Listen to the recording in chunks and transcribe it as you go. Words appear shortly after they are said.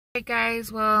Hey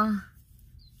guys, well,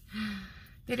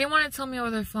 they didn't want to tell me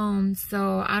over the phone,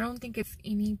 so I don't think it's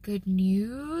any good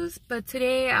news. But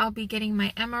today I'll be getting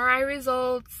my MRI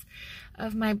results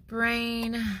of my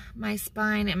brain, my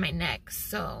spine, and my neck.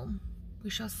 So we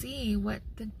shall see what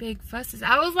the big fuss is.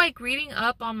 I was like reading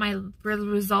up on my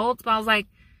results, but I was like,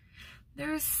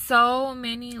 there's so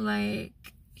many like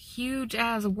huge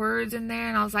ass words in there,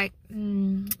 and I was like,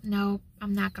 no,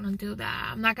 I'm not gonna do that.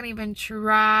 I'm not gonna even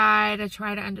try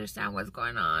to understand what's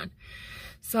going on.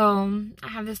 So I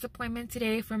have this appointment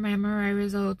today for my MRI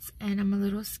results, and I'm a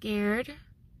little scared.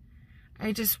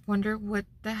 I just wonder what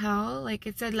the hell. Like,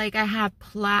 it said like I have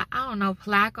plaque on,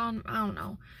 I don't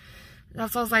know.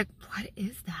 That's why I was like, what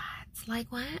is that? It's like,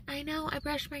 what? I know, I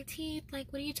brushed my teeth.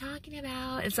 Like, what are you talking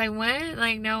about? It's like, what?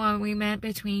 Like, no, we meant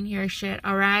between your shit,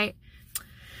 all right?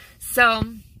 So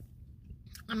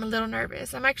I'm a little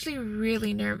nervous. I'm actually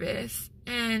really nervous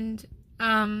and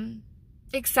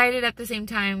excited at the same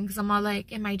time, because I'm all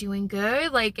like, am I doing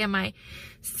good? Like, am I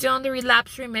still in the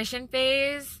relapse remission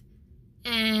phase?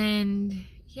 And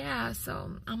yeah,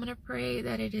 so I'm gonna pray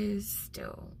that it is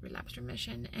still relapse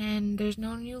remission and there's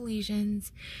no new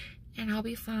lesions, and I'll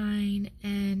be fine,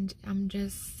 and I'm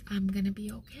gonna be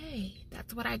okay.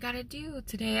 That's what I gotta do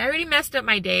today. I already messed up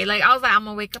my day. Like, I was like, I'm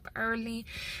gonna wake up early,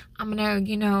 I'm gonna,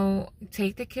 you know,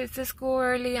 take the kids to school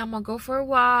early, I'm gonna go for a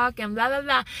walk and blah blah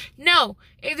blah. No,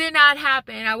 it did not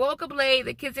happen. I woke up late.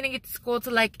 The kids didn't get to school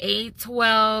till like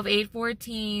 8:12,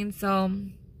 8:14. So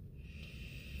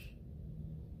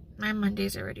my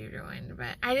Monday's already ruined.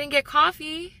 But I didn't get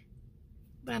coffee,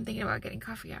 but I'm thinking about getting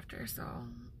coffee after. So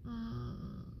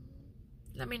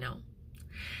let me know.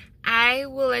 I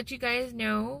will let you guys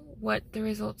know what the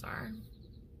results are.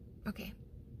 Okay,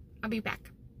 I'll be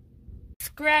back.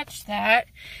 Scratch that.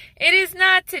 It is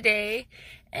not today,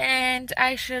 and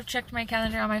I should have checked my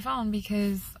calendar on my phone,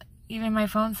 because even my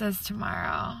phone says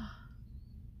tomorrow.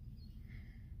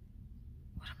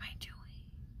 What am I doing?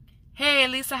 Hey, at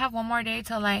least I have one more day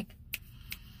to like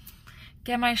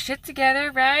get my shit together,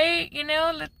 right? You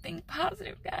know, let's think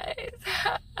positive, guys.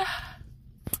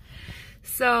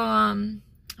 So, I'm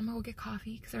gonna go get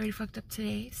coffee because I already fucked up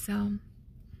today. So,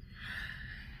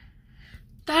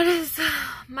 that is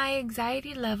my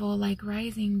anxiety level, like,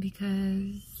 rising,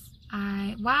 because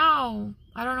wow,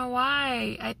 I don't know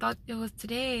why. I thought it was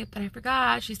today, but I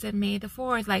forgot. She said May the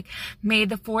 4th, like, may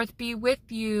the 4th be with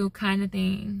you kind of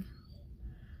thing.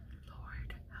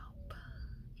 Lord, help.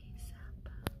 ASAP.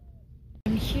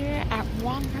 I'm here at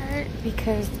Walmart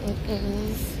because it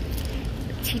is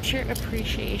Teacher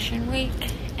Appreciation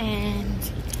Week, and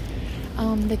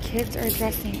the kids are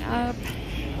dressing up,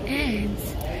 and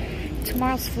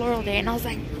tomorrow's floral day, and I was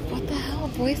like, what the hell,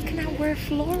 boys cannot wear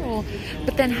floral?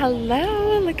 But then,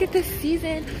 hello, look at this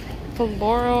season,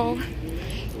 floral,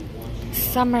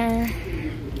 summer.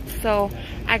 So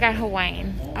I got a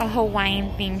Hawaiian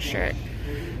themed shirt.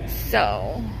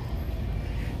 So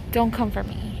don't come for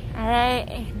me, all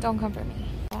right? Don't come for me.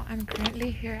 I'm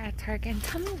currently here at Target, and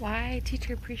tell me why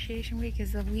Teacher Appreciation Week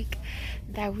is a week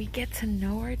that we get to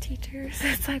know our teachers.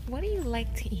 It's like, what do you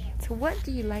like to eat? What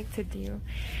do you like to do?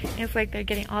 And it's like they're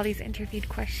getting all these interviewed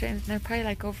questions, and they're probably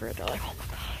like over it. They're like, oh my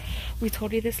god, we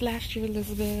told you this last year,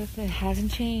 Elizabeth. It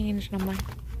hasn't changed. And I'm like,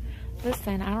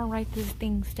 listen, I don't write these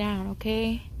things down,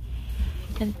 okay?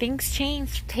 And things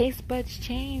change, taste buds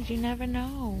change, you never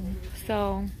know.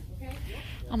 So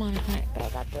I'm on a hunt though. I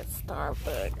got that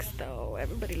Starbucks though.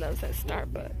 Everybody loves that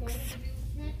Starbucks.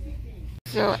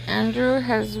 So Andrew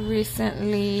has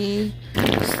recently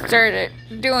started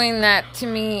doing that to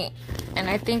me, and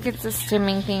I think it's a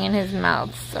stimming thing in his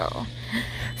mouth. So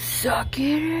suck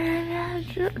it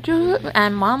in, Andrew.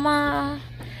 And Mama.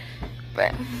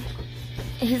 But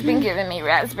he's been giving me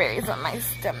raspberries on my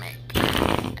stomach,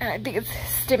 and I think it's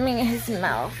stimming in his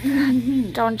mouth.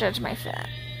 Don't judge my fat.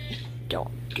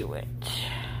 Don't do it.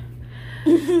 Ew.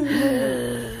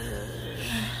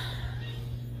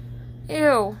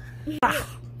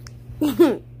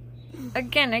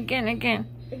 Again.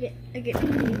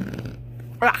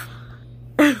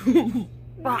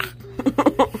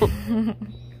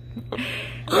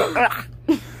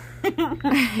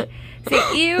 Say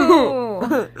ew.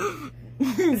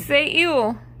 Say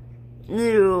ew.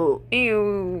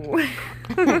 Ew.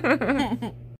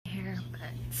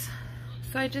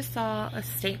 So I just saw a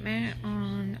statement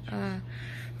on a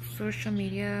social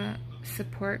media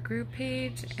support group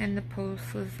page, and the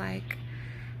post was like,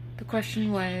 the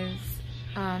question was,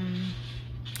 can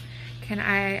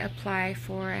I apply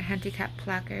for a handicap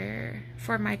placard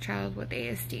for my child with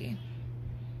ASD?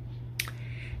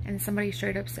 And somebody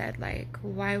straight up said, like,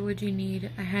 why would you need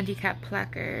a handicap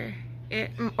placard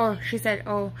or she said,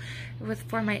 oh, it was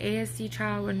for my ASD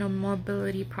child with no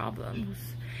mobility problems.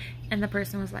 And the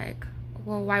person was like,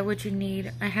 well, why would you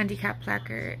need a handicap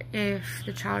placard if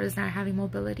the child is not having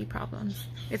mobility problems?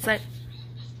 It's like,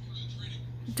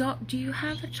 do you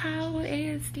have a child with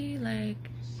ASD? Like,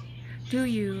 do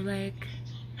you? Like,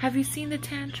 have you seen the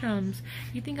tantrums?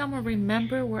 You think I'm gonna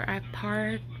remember where I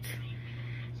parked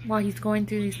while he's going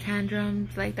through these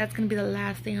tantrums? Like, that's gonna be the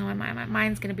last thing on my mind. My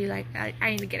mind's gonna be like, I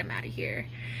need to get him out of here.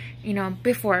 You know,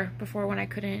 before when I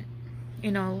couldn't,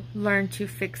 you know, learn to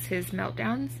fix his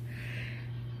meltdowns.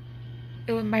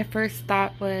 My first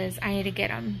thought was, I need to get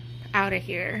him out of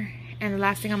here. And the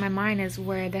last thing on my mind is,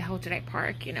 where the hell did I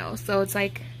park, you know? So it's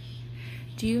like,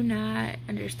 do you not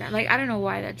understand? Like, I don't know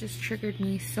why that just triggered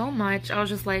me so much. I was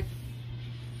just like,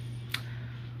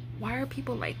 why are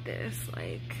people like this?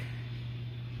 Like,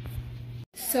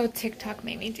 so TikTok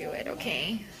made me do it,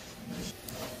 okay?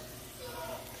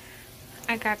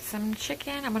 I got some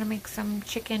chicken. I'm gonna make some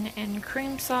chicken and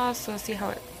cream sauce, so see how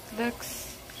it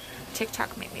looks.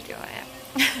 TikTok made me do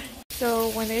it. So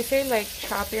when they say like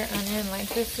chop your onion, like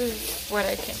this is what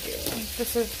I can do.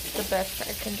 This is the best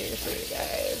I can do for you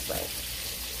guys. Like,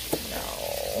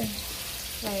 no,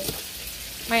 like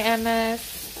my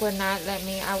MS would not let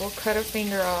me. I will cut a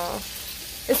finger off.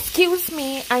 Excuse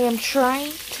me, I am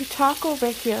trying to talk over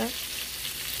here.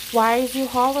 Why is you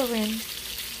hollering?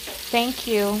 Thank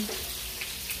you.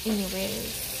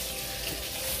 Anyways,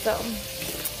 so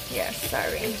yeah,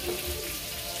 sorry.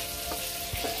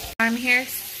 I'm here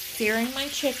searing my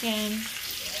chicken.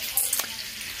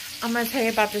 I'm gonna tell you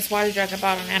about this water jug I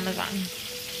bought on Amazon.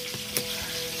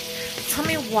 Tell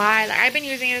me why. Like, I've been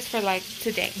using this for like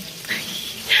today.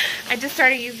 I just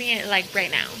started using it like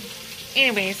right now.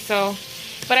 Anyway, so,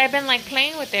 but I've been like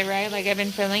playing with it, right? Like I've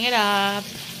been filling it up,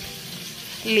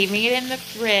 leaving it in the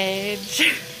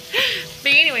fridge.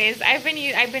 But anyways, I've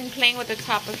been playing with the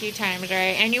top a few times,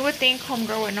 right? And you would think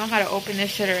homegirl would know how to open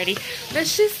this shit already.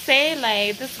 Let's just say,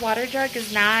 like, this water jug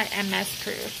is not MS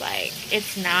proof. Like,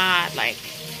 it's not. Like,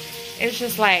 it's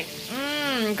just like,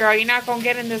 girl, you're not gonna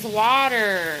get in this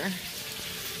water.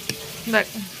 Look.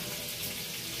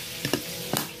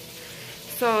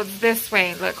 So this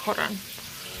way, look, hold on.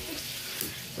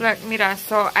 Look, mira,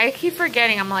 so I keep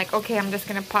forgetting. I'm like, okay, I'm just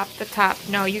gonna pop the top.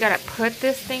 No, you gotta put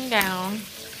this thing down.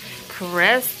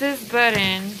 Press this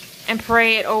button and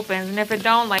pray it opens, and if it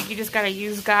don't, like, you just gotta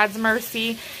use God's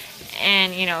mercy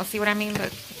and, you know, see what I mean?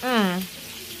 But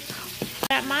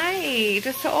that might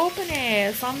just to open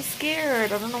it, so I'm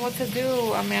scared. I don't know what to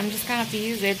do. I mean, I'm just gonna have to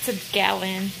use it. It's a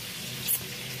gallon.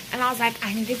 And I was like,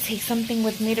 I need to take something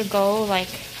with me to go, like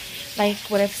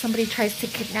what if somebody tries to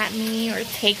kidnap me or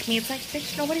take me? It's like,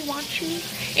 bitch, nobody wants you.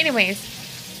 Anyways,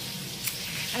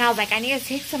 and I was like, I need to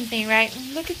take something, right?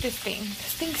 Look at this thing.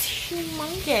 This thing's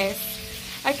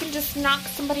humongous. I can just knock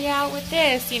somebody out with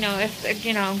this, you know, if,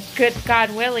 you know, good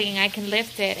God willing, I can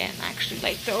lift it and actually,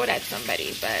 like, throw it at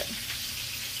somebody. But,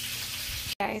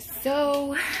 guys,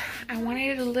 so I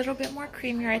wanted it a little bit more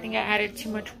creamier. I think I added too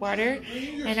much water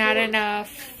and not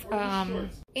enough,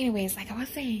 anyways, like I was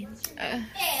saying,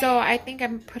 so I think I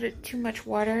put it too much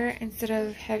water instead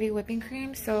of heavy whipping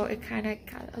cream, so it kind of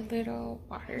got a little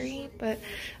watery. But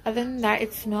other than that,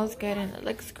 it smells good and it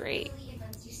looks great.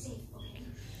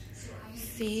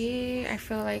 See, I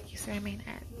feel like you said I mean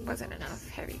it wasn't enough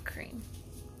heavy cream.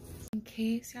 In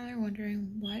case y'all are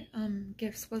wondering, what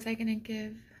gifts was I gonna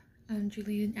give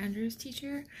Julie and Andrew's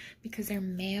teacher, because they're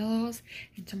males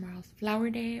and tomorrow's flower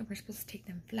day, we're supposed to take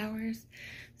them flowers,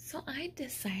 so I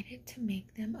decided to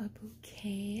make them a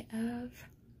bouquet of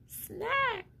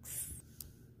snacks.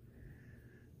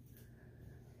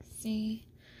 See,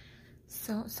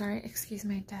 so sorry, excuse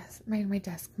my desk, my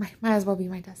desk, might as well be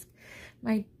my desk,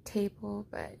 my table.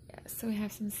 But yeah, so we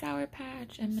have some Sour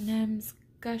Patch, M&M's,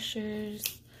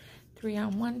 Gushers,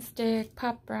 3-on-1 stick,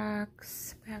 Pop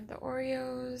Rocks, we have the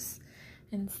Oreos,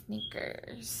 and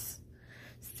Snickers.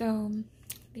 So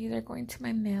these are going to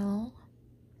my male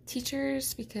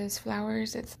teachers, because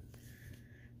flowers, it's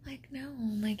like, no,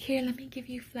 like, here, let me give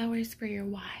you flowers for your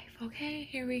wife, okay?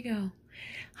 Here we go.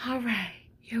 All right,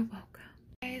 you're welcome.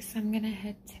 Guys, I'm gonna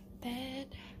head to bed.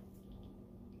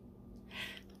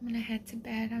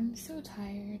 I'm so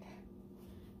tired.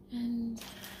 And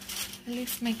at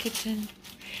least my kitchen,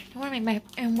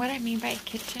 and what I mean by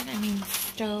kitchen, I mean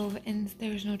stove, and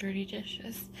there's no dirty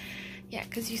dishes. Yeah,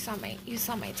 because you saw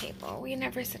my table. We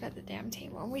never sit at the damn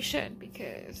table. We should,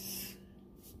 because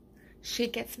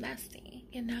shit gets messy,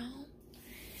 you know?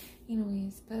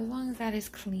 Anyways, but as long as that is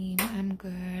clean, I'm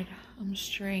good. I'm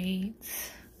straight.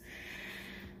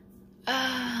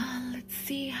 let's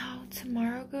see how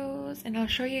tomorrow goes, and I'll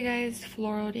show you guys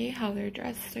Floral Day, how they're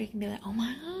dressed, so you can be like, oh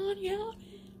my god, yeah.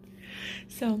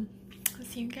 So I'll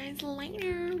see you guys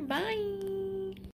later. Bye.